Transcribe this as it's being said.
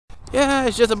Yeah,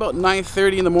 it's just about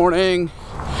 9:30 in the morning,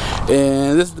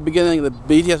 and this is the beginning of the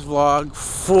BTS vlog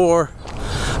for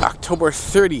October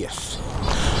 30th,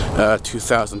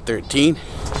 2013.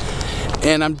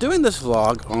 And I'm doing this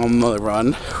vlog on the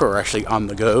run, or actually on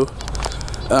the go,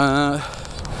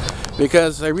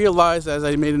 because I realized as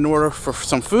I made an order for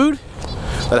some food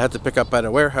that I had to pick up at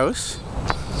a warehouse,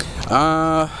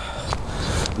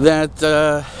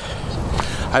 that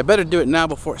I better do it now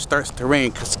before it starts to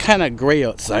rain, because it's kind of gray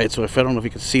outside. So if I don't know if you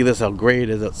can see this, how gray it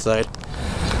is outside.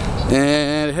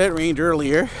 And it had rained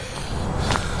earlier,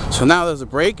 so now there's a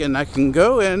break and I can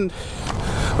go and,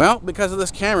 well, because of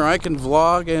this camera I can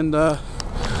vlog and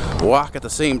walk at the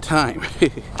same time.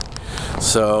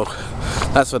 So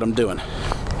that's what I'm doing.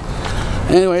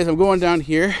 Anyways, I'm going down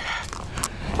here.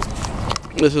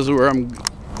 This is where I'm,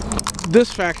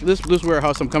 this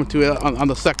warehouse I'm coming to on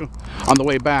the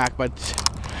way back, but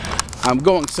I'm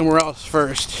going somewhere else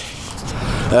first.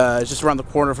 It's just around the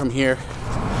corner from here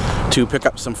to pick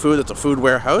up some food. It's a food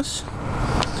warehouse,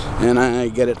 and I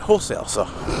get it wholesale. So,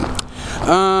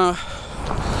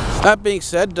 that being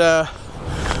said,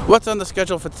 what's on the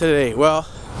schedule for today? Well,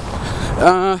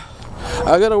 I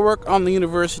got to work on the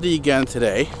university again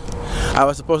today. I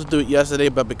was supposed to do it yesterday,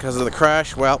 but because of the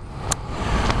crash, well,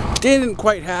 didn't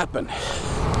quite happen.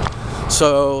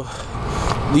 So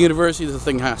the university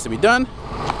thing has to be done.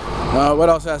 What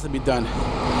else has to be done?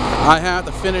 I have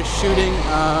to finish shooting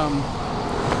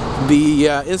the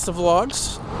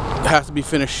Insta-vlogs. Has to be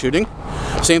finished shooting.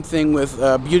 Same thing with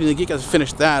Beauty and the Geek. I have to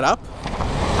finish that up.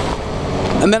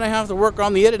 And then I have to work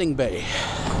on the editing bay.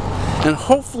 And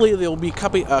hopefully there will be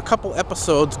a couple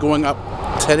episodes going up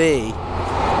today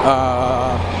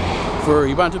for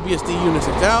Ubuntu BSD, Unix,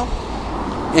 Etal,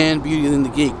 and Beauty and the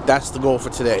Geek. That's the goal for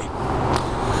today.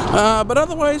 But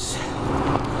otherwise,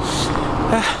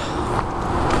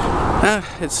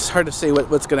 it's hard to say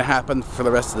what's going to happen for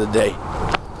the rest of the day.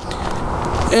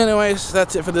 Anyways,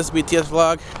 that's it for this BTS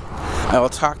vlog. I will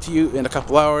talk to you in a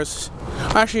couple hours.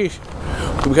 Actually,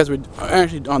 because we're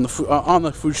actually on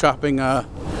the food shopping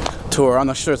tour, on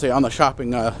the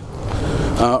shopping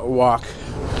walk,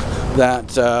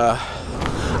 that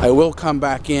I will come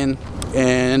back in,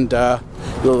 and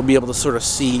you'll be able to sort of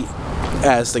see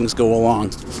as things go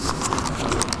along.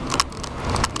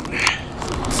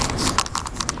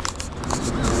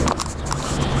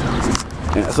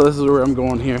 Yeah, so this is where I'm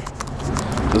going here.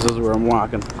 This is where I'm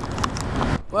walking.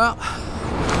 Well,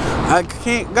 I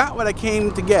got what I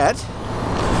came to get,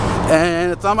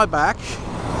 and it's on my back.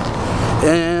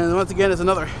 And once again, it's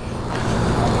another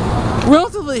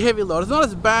relatively heavy load. It's not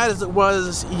as bad as it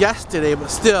was yesterday, but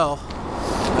still,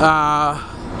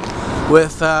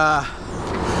 with I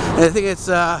think it's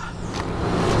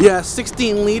yeah,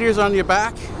 16 liters on your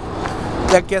back.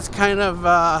 That gets kind of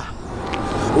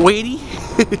weighty,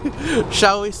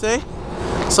 shall we say.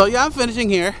 So yeah, I'm finishing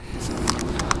here.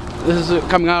 This is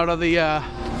coming out of the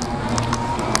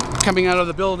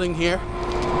building here.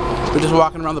 We're just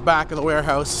walking around the back of the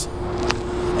warehouse,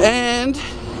 and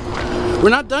we're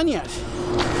not done yet.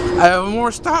 I have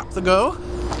more stops to go,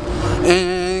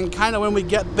 and kind of when we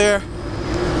get there,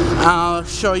 I'll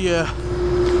show you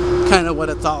kind of what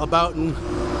it's all about and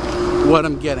what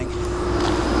I'm getting.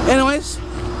 Anyways,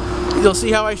 you'll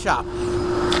see how I shop.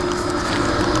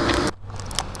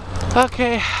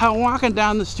 Okay, I'm walking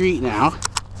down the street now.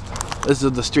 This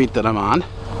is the street that I'm on,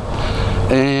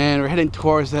 and we're heading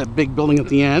towards that big building at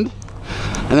the end,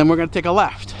 and then we're going to take a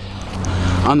left.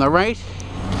 On the right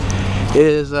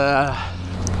is I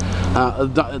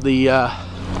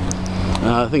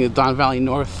think it's Don Valley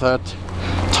North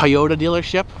Toyota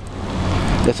dealership.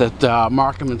 It's at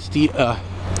Markham and Steel,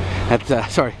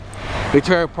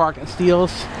 Victoria Park and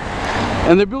Steeles,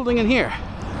 and they're building in here.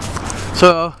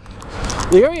 So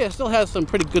the area still has some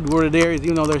pretty good wooded areas,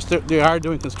 even though they are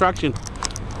doing construction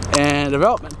and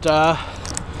development.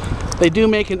 They do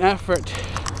make an effort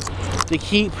to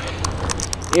keep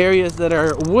areas that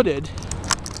are wooded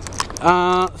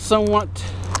somewhat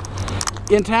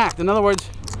intact. In other words,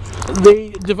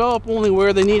 they develop only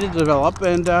where they need to develop,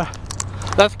 and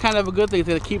that's kind of a good thing.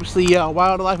 It keeps the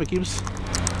wildlife, it keeps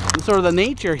sort of the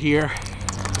nature here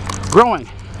growing.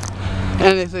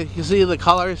 And as you see the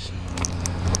colors,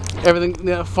 everything,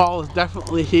 the fall is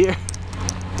definitely here,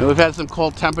 and we've had some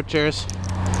cold temperatures.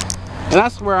 And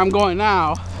that's where I'm going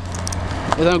now.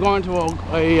 Is I'm going to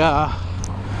a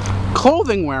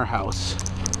clothing warehouse,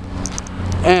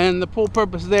 and the whole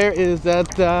purpose there is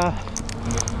that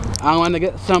I want to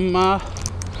get some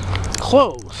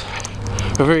clothes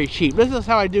for very cheap. This is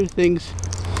how I do things.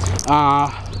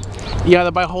 You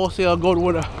either buy wholesale, go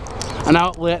to an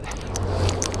outlet,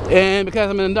 and because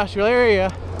I'm in an industrial area,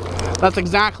 that's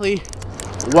exactly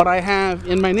what I have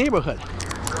in my neighborhood.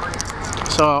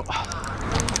 So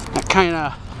that kind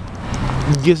of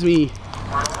gives me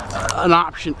an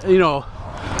option, you know,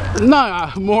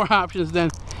 more options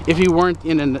than if you weren't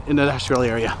in an industrial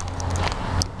area.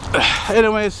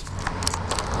 Anyways,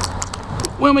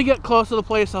 when we get close to the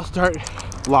place, I'll start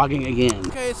vlogging again.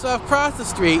 Okay, so I've crossed the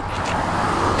street.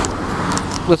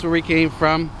 That's where we came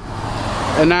from.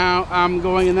 And now I'm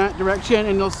going in that direction,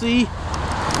 and you'll see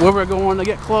where we're going to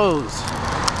get clothes.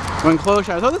 When clothes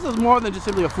shopping. So this is more than just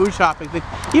simply a food shopping thing.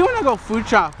 Even when I go food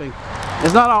shopping,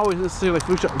 it's not always necessarily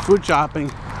food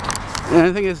shopping. And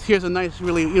the thing is, here's a nice,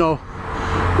 really, you know,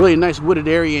 really nice wooded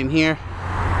area in here.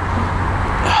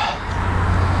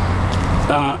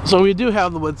 So we do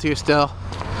have the woods here still.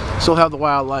 Still have the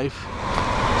wildlife.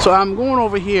 So I'm going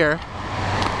over here,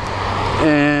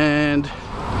 and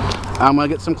I'm gonna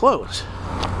get some clothes.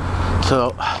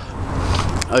 So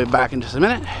I'll be back in just a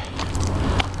minute.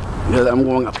 I'm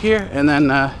going up here and then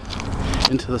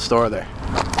into the store there.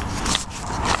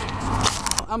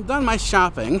 I'm done my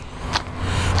shopping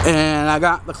and I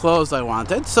got the clothes I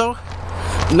wanted, so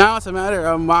now it's a matter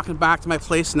of walking back to my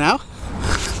place now.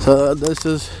 So this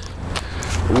is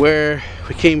where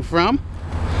we came from,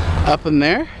 up in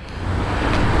there,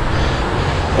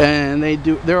 and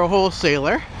they're a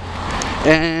wholesaler,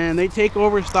 and they take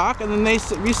overstock and then they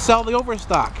resell the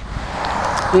overstock.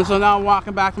 And so now I'm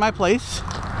walking back to my place.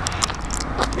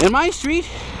 And my street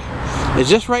is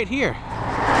just right here.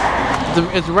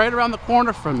 It's right around the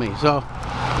corner from me, so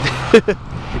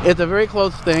it's a very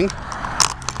close thing.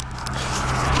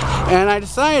 And I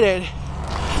decided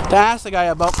to ask the guy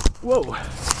about, whoa,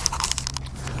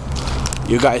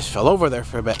 you guys fell over there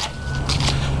for a bit.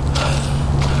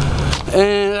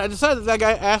 And I decided that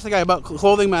asked the guy about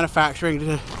clothing manufacturing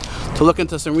to look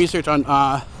into some research on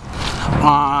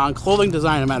clothing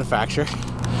design and manufacture.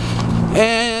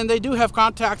 And they do have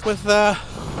contact with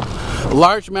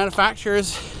large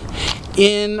manufacturers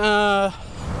in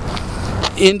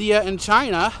India and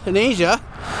China and Asia.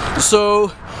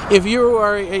 So if you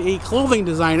are a clothing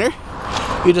designer,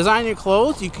 you design your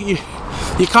clothes, you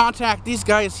contact these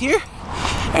guys here,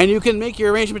 and you can make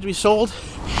your arrangement to be sold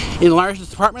in large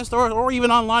department stores, or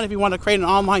even online. If you want to create an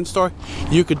online store,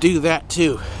 you could do that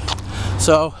too.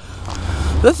 So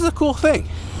this is a cool thing.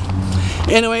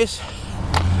 Anyways,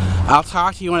 I'll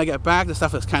talk to you when I get back. This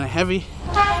stuff is kind of heavy,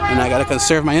 and I gotta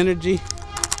conserve my energy.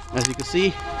 As you can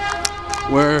see,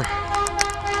 we're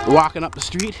walking up the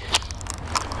street,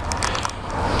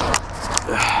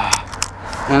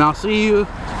 and I'll see you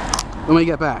when we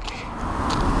get back.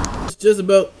 It's just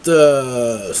about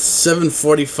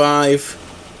 7:45.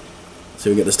 So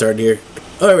we get to start here.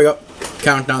 Oh, there we go.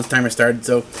 Countdown's timer started.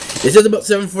 So it's just about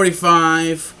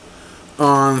 7:45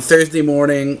 on Thursday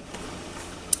morning.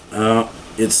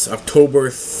 It's October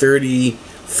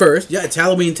 31st. Yeah, it's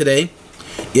Halloween today.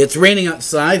 It's raining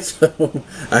outside, so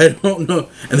I don't know.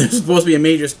 And there's supposed to be a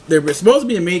major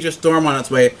storm on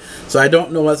its way. So I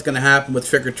don't know what's going to happen with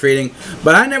trick or treating.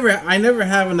 But I never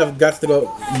have enough guts to go.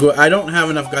 I don't have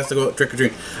enough guts to go trick or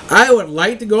treating. I would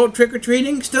like to go trick or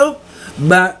treating still,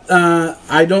 but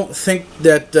I don't think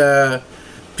that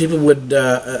people would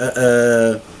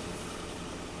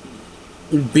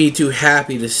be too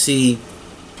happy to see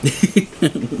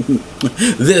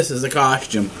this is a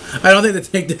costume. I don't think they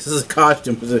think this is a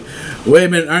costume. Wait a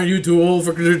minute, aren't you too old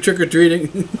for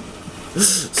trick-or-treating?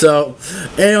 So,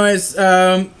 anyways,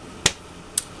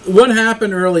 what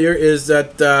happened earlier is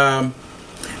that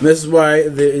this is why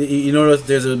you notice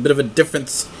there's a bit of a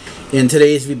difference in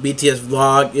today's BTS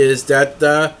vlog, is that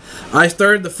I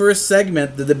started the first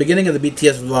segment at the beginning of the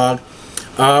BTS vlog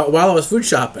while I was food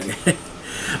shopping.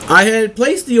 I had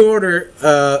placed the order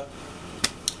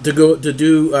to do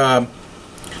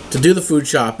the food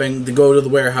shopping, to go to the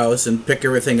warehouse and pick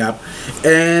everything up,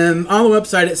 and on the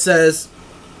website it says,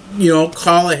 you know,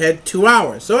 call ahead 2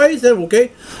 hours. So I said,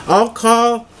 okay, I'll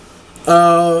call,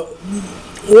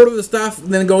 order the stuff,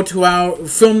 then go 2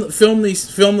 hours, film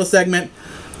the segment,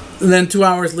 and then 2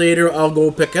 hours later I'll go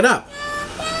pick it up.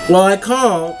 Well, I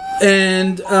call,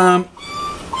 and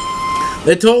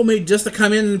they told me just to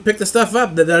come in and pick the stuff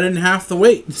up, that I didn't have to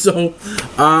wait. So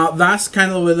that's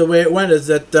kind of the way it went, is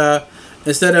that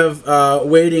instead of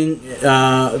waiting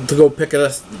to go pick the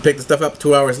stuff up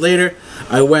 2 hours later,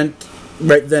 I went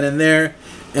right then and there,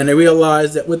 and I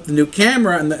realized that with the new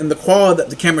camera and the quality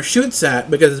that the camera shoots at,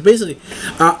 because it's basically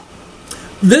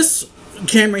this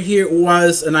camera here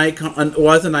was an Icon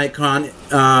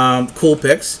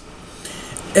Coolpix.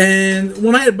 And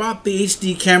when I had bought the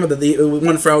HD camera, the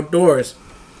one for outdoors,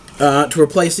 to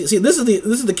replace it, see, this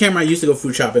is the camera I used to go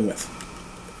food shopping with.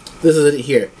 This is it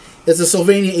here. It's a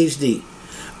Sylvania HD.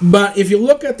 But if you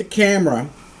look at the camera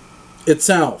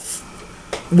itself,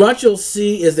 what you'll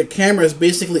see is the camera is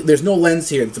basically, there's no lens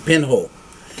here, it's a pinhole.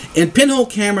 And pinhole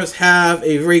cameras have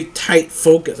a very tight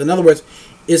focus. In other words,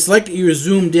 it's like you're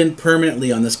zoomed in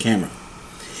permanently on this camera.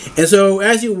 And so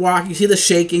as you walk, you see the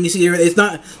shaking, you see it's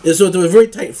not, so it's a very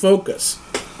tight focus.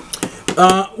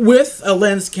 With a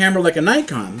lens camera like a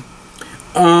Nikon,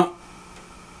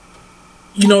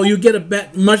 you know, you get a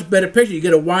much better picture. You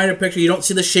get a wider picture. You don't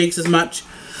see the shakes as much.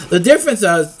 The difference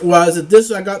was that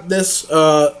this, I got this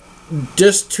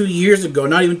just 2 years ago.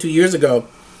 Not even 2 years ago.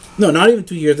 No, not even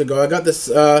 2 years ago. I got this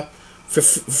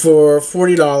for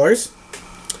 $40.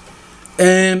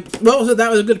 And well, so that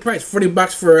was a good price.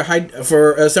 $40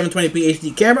 for a 720p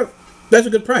HD camera. That's a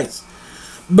good price.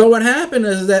 But what happened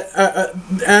is that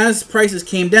as prices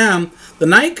came down, the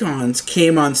Nikons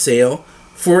came on sale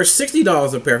for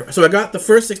 $60 a pair. So I got the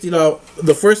first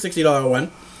 $60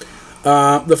 one,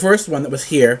 the first one that was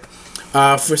here,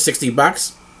 for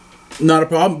 $60. Not a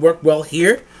problem. Worked well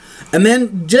here. And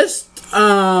then just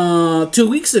 2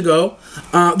 weeks ago,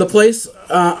 the place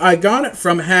I got it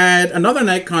from had another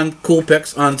Nikon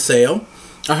Coolpix on sale,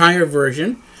 a higher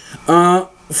version,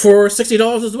 for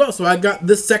 $60 as well. So I got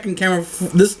this second camera.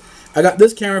 I got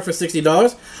this camera for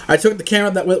 $60. I took the camera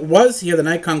that was here, the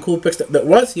Nikon Coolpix that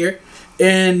was here,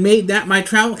 and made that my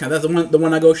travel camera. That's the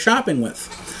one I go shopping with.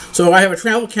 So I have a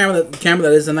travel camera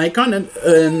that is a Nikon,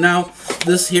 and now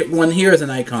this one here is a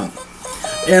Nikon.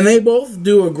 And they both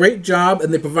do a great job,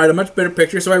 and they provide a much better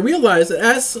picture. So I realized that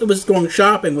as I was going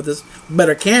shopping with this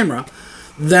better camera,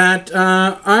 that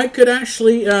I could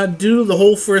actually do the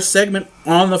whole first segment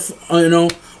on the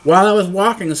while I was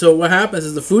walking. So what happens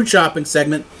is the food shopping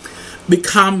segment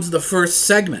becomes the first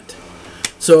segment.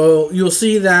 So you'll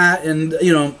see that, and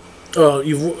you've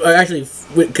actually,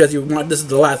 because this is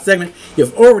the last segment,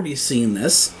 you've already seen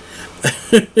this.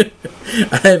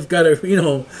 I've got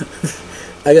to,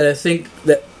 I gotta think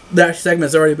that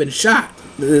segment's already been shot.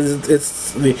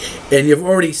 And you've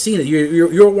already seen it.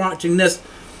 You're watching this.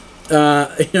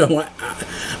 I'm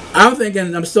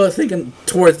still thinking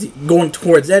going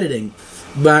towards editing,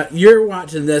 but you're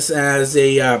watching this as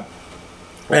a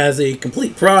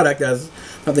complete product, as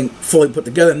something fully put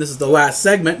together. And this is the last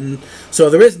segment, and so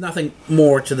there is nothing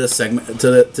more to this segment, to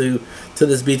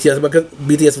this BTS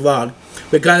vlog,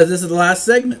 because this is the last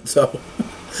segment. So.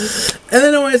 And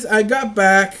anyways, I got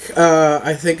back,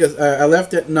 I think I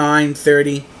left at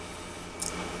 9:30,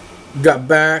 got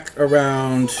back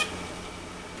around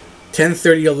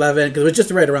 10:30, 11, because it was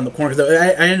just right around the corner.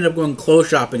 I ended up going clothes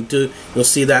shopping too, you'll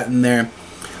see that in there.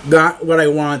 Got what I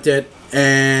wanted,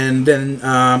 and then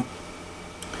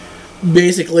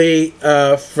basically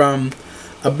from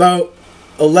about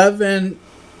 11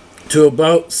 to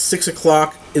about 6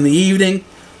 o'clock in the evening,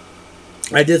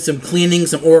 I did some cleaning,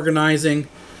 some organizing,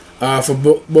 for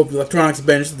both the electronics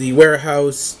bench, the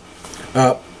warehouse,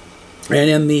 and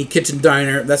in the kitchen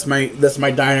diner. That's my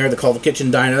diner. They call it the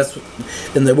kitchen diner. That's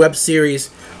in the web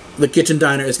series. The kitchen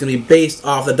diner is going to be based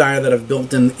off the diner that I've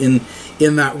built in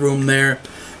that room there.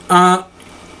 A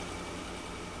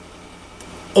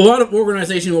lot of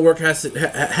organizational work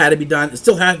had to be done.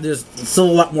 There's still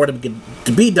a lot more to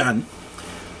be done.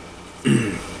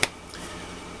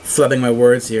 Flubbing my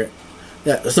words here.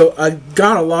 Yeah, so I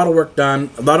got a lot of work done,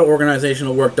 a lot of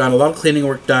organizational work done, a lot of cleaning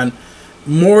work done.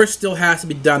 More still has to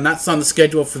be done. That's on the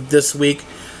schedule for this week.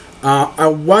 I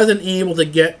wasn't able to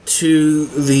get to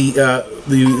the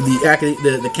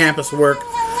campus work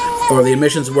or the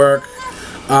admissions work.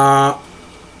 I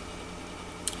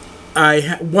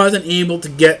wasn't able to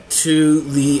get to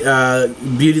the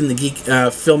Beauty and the Geek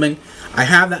filming. I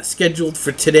have that scheduled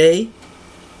for today.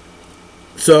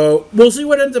 So we'll see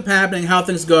what ends up happening, how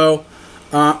things go.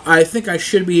 I think I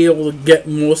should be able to get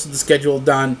most of the schedule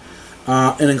done,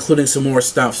 and including some more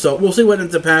stuff. So we'll see what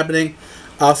ends up happening.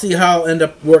 I'll see how I'll end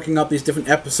up working out these different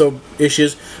episode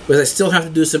issues, because I still have to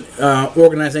do some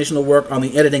organizational work on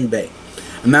the editing bay.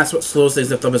 And that's what slows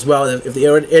things up as well. If the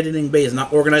editing bay is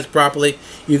not organized properly,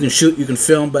 you can shoot, you can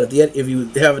film, but if you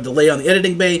have a delay on the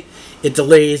editing bay, it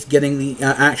delays getting the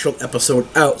actual episode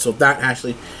out. So that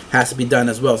actually has to be done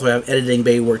as well. So I have editing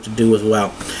bay work to do as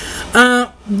well.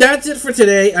 That's it for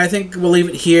today. I think we'll leave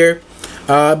it here,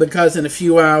 because in a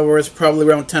few hours, probably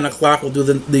around 10 o'clock, we'll do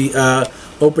the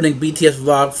opening BTS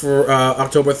vlog for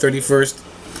October 31st,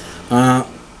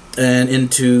 and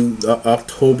into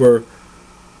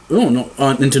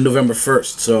into November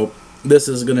 1st. So this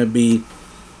is going to be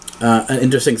an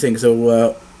interesting thing.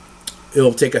 So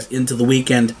it'll take us into the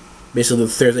weekend, basically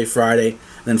Thursday, Friday.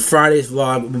 And then Friday's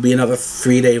vlog will be another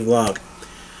 3-day vlog.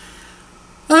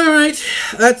 Alright,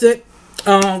 that's it.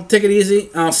 Take it easy.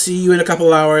 I'll see you in a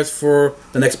couple hours for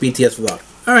the next BTS vlog.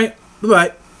 Alright,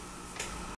 bye-bye.